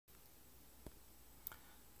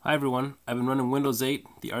Hi everyone, I've been running Windows 8,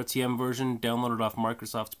 the RTM version, downloaded off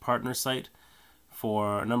Microsoft's partner site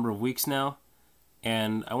for a number of weeks now,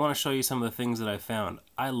 and I want to show you some of the things that I found.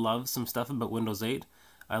 I love some stuff about Windows 8.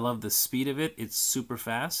 I love the speed of it, it's super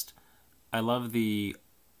fast. I love the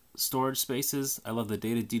storage spaces, I love the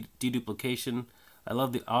data deduplication, I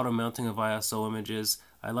love the auto mounting of ISO images,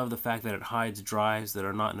 I love the fact that it hides drives that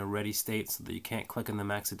are not in a ready state so that you can't click on them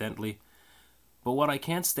accidentally. But what I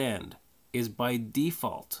can't stand is by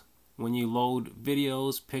default, when you load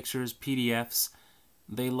videos, pictures, PDFs,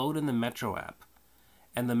 they load in the Metro app.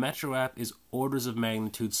 And the Metro app is orders of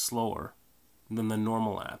magnitude slower than the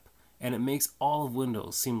normal app. And it makes all of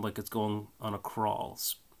Windows seem like it's going on a crawl.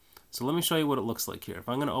 So let me show you what it looks like here. If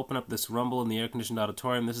I'm going to open up this Rumble in the air-conditioned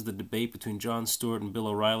auditorium, this is the debate between Jon Stewart and Bill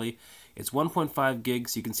O'Reilly. It's 1.5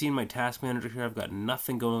 gigs. You can see in my task manager here, I've got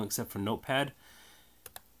nothing going except for Notepad.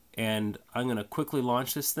 And I'm going to quickly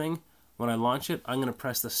launch this thing. When I launch it, I'm going to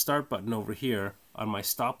press the start button over here on my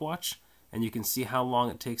stopwatch, and you can see how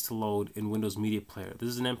long it takes to load in Windows Media Player. This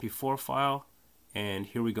is an MP4 file, and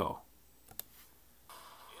here we go.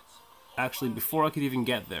 Actually, before I could even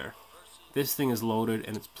get there, this thing is loaded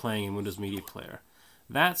and it's playing in Windows Media Player.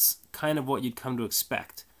 That's kind of what you'd come to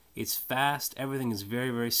expect. It's fast, everything is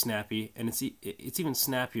very, very snappy, and it's even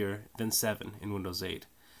snappier than 7 in Windows 8.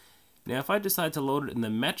 Now, if I decide to load it in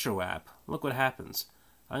the Metro app, look what happens.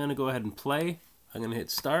 I'm going to go ahead and play. I'm going to hit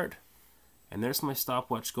start. And there's my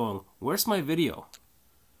stopwatch going, where's my video?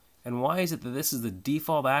 And why is it that this is the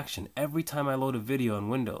default action? Every time I load a video in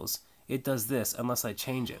Windows, it does this unless I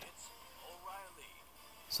change it.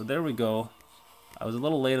 So there we go. I was a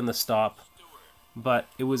little late on the stop, but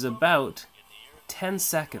it was about 10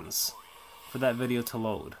 seconds for that video to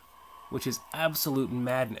load, which is absolute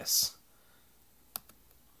madness.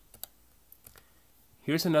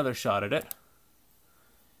 Here's another shot at it.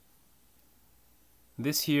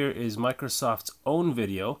 This here is Microsoft's own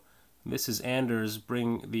video. This is Anders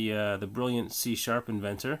Bring, the brilliant C#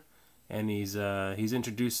 inventor, and he's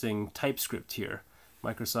introducing TypeScript here,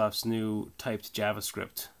 Microsoft's new typed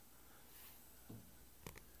JavaScript.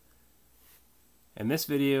 And this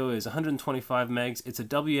video is 125 megs. It's a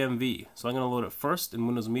WMV, so I'm going to load it first in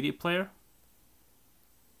Windows Media Player.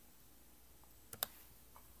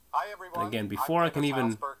 Hi everyone. And again, before I can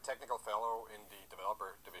even technical fellow in the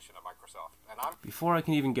developer division of Microsoft, and before I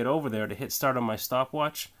can even get over there to hit start on my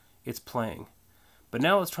stopwatch, it's playing. But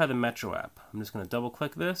now let's try the Metro app. I'm just going to double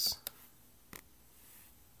click this.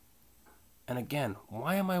 And again,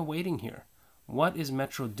 why am I waiting here? What is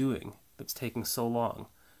Metro doing that's taking so long?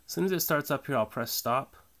 As soon as it starts up here, I'll press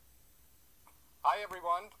stop. Hi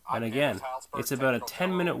everyone. And again, it's about a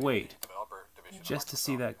 10-minute wait just to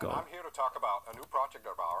see that go. I'm here to talk about a new project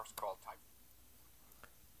of ours called Type.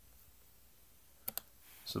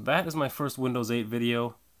 So that is my first Windows 8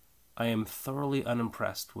 video. I am thoroughly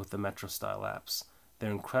unimpressed with the Metro style apps. They're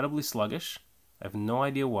incredibly sluggish. I have no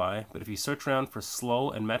idea why, but if you search around for slow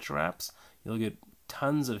and Metro apps, you'll get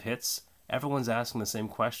tons of hits. Everyone's asking the same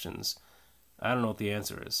questions. I don't know what the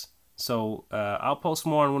answer is. So I'll post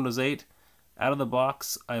more on Windows 8. Out of the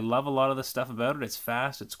box, I love a lot of the stuff about it. It's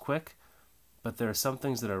fast, it's quick, but there are some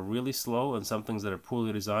things that are really slow and some things that are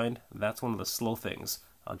poorly designed. That's one of the slow things.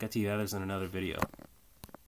 I'll get to the others in another video.